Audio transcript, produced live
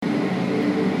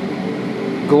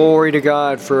Glory to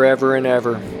God forever and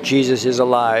ever. Jesus is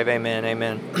alive. Amen.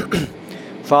 Amen.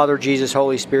 Father, Jesus,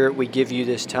 Holy Spirit, we give you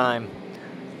this time.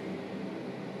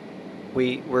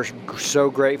 We're so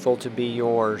grateful to be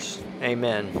yours.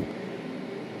 Amen.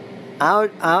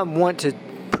 I want to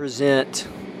present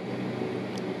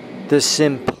the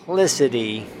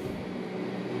simplicity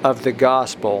of the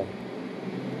gospel,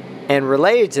 and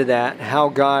related to that, how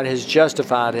God has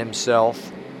justified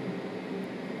himself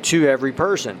to every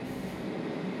person.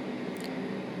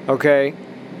 Okay?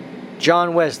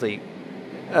 John Wesley,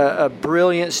 a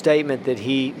brilliant statement that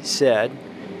he said,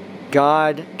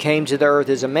 God came to the earth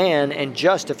as a man and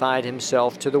justified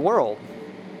himself to the world.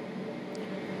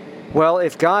 Well,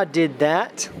 if God did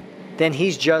that, then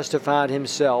he's justified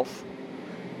himself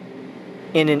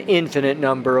in an infinite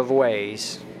number of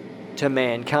ways to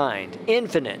mankind.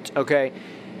 Infinite, okay?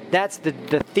 That's the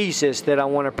thesis that I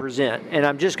want to present. And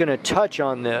I'm just going to touch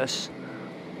on this.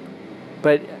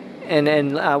 But,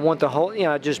 and I want the whole,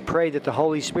 I just pray that the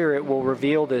Holy Spirit will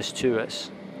reveal this to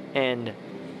us. And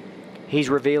he's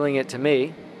revealing it to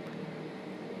me.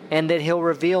 And that he'll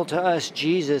reveal to us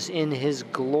Jesus in his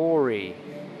glory.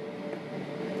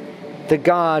 The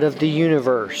God of the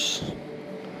universe.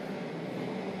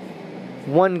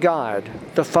 One God,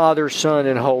 the Father, Son,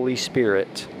 and Holy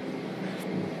Spirit.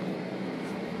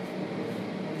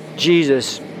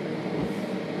 Jesus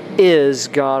is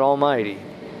God Almighty.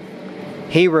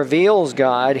 He reveals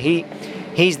God.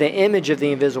 He's the image of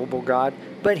the invisible God,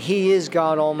 but he is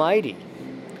God Almighty.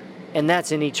 And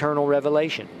that's an eternal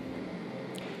revelation.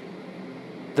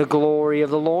 The glory of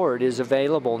the Lord is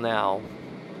available now.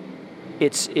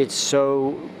 It's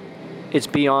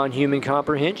beyond human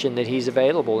comprehension that he's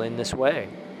available in this way.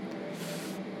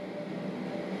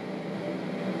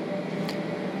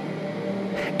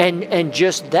 And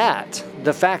just that,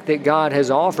 the fact that God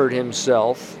has offered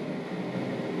himself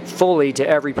fully to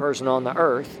every person on the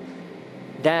earth,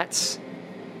 that's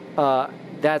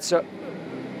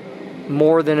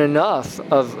more than enough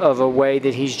of a way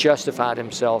that he's justified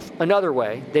himself. Another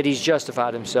way that he's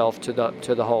justified himself to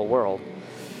the whole world.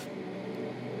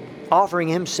 Offering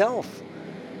himself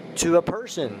to a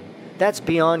person. That's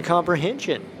beyond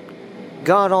comprehension.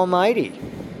 God Almighty.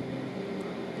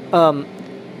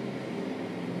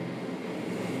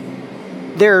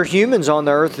 There are humans on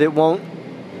the earth that won't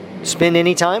spend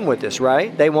any time with us,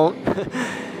 right? They won't.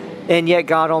 And yet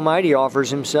God Almighty offers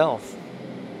himself.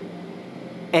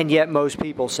 And yet most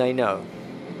people say no.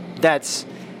 That's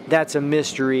a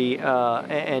mystery,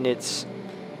 and it's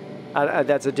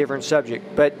that's a different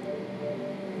subject. But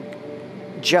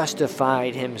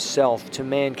justified himself to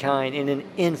mankind in an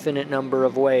infinite number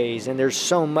of ways, and there's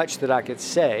so much that I could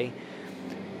say.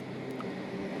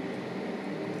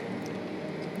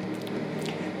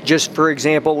 Just for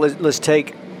example, let's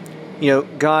take,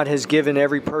 God has given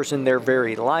every person their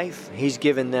very life. He's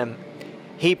given them,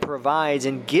 he provides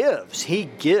and gives. He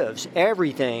gives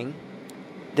everything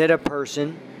that a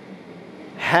person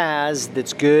has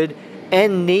that's good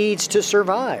and needs to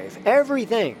survive.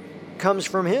 Everything comes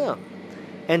from him.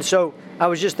 And so I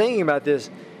was just thinking about this.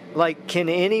 Like, can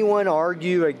anyone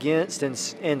argue against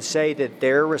and say that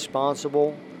they're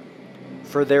responsible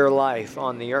for their life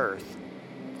on the earth,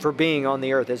 for being on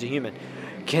the earth as a human?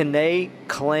 Can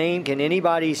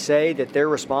anybody say that they're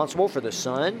responsible for the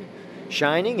sun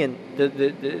shining and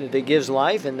that gives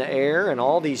life and the air and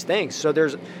all these things? So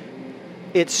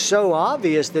it's so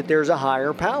obvious that there's a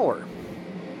higher power.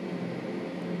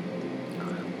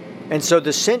 And so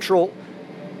the central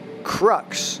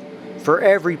crux for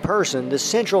every person, the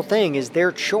central thing is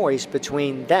their choice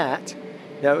between that,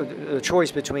 the choice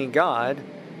between God,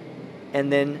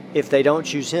 and then if they don't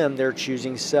choose him, they're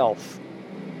choosing self.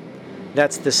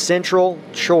 That's the central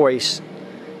choice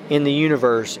in the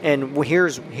universe. And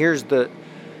here's the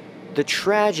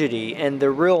tragedy and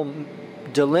the real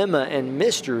dilemma and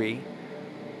mystery.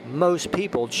 Most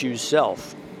people choose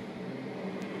self.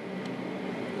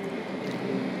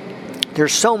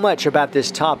 There's so much about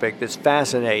this topic that's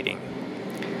fascinating.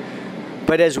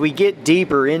 But as we get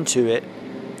deeper into it,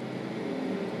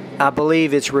 I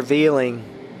believe it's revealing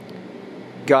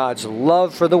God's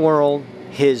love for the world,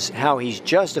 how he's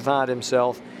justified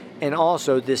himself, and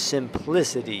also this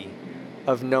simplicity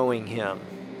of knowing him.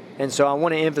 And so I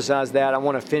want to emphasize that. I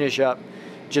want to finish up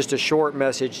just a short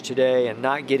message today and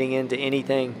not getting into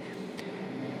anything.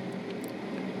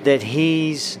 That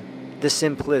he's the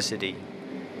simplicity.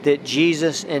 That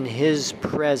Jesus and his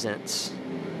presence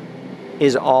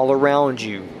is all around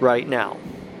you right now.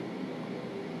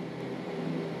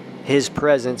 His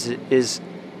presence is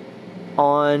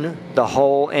on the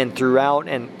whole and throughout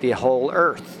and the whole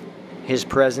earth. His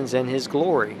presence and his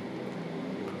glory.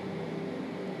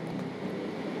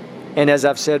 And as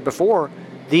I've said before,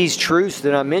 these truths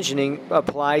that I'm mentioning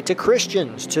apply to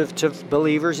Christians, to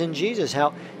believers in Jesus,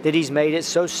 how that He's made it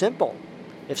so simple.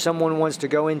 If someone wants to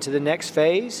go into the next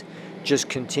phase, just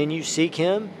continue, seek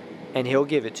Him, and He'll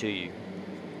give it to you.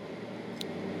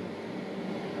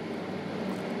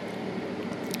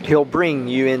 He'll bring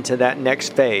you into that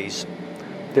next phase.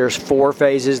 There's 4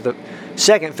 phases. The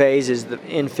second phase is the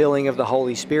infilling of the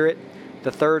Holy Spirit.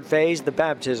 The third phase, the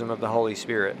baptism of the Holy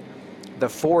Spirit. The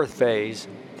fourth phase,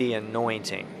 the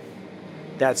anointing.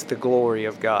 That's the glory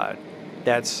of God.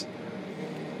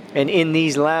 And in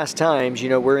these last times,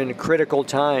 we're in critical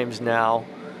times now.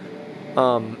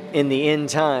 In the end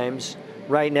times,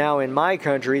 right now in my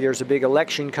country, there's a big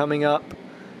election coming up.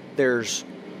 There's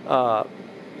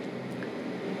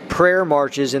prayer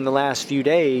marches in the last few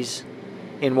days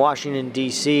in Washington,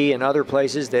 D.C. and other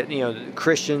places that,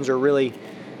 Christians are really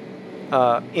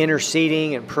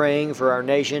interceding and praying for our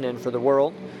nation and for the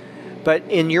world. But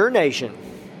in your nation,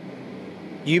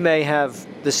 you may have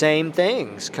the same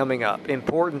things coming up,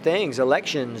 important things,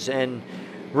 elections and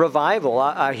revival.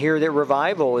 I hear that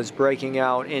revival is breaking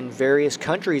out in various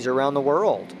countries around the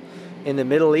world, in the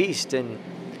Middle East and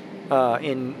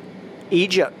in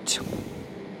Egypt.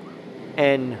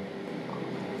 And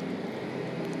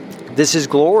this is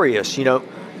glorious,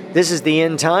 This is the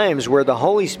end times where the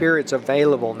Holy Spirit's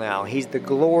available now. The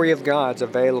glory of God's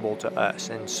available to us.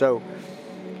 And so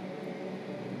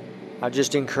I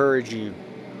just encourage you,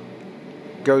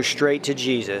 go straight to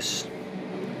Jesus.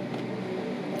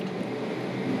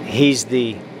 He's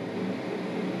the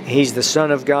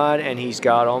Son of God, and He's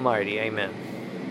God Almighty. Amen.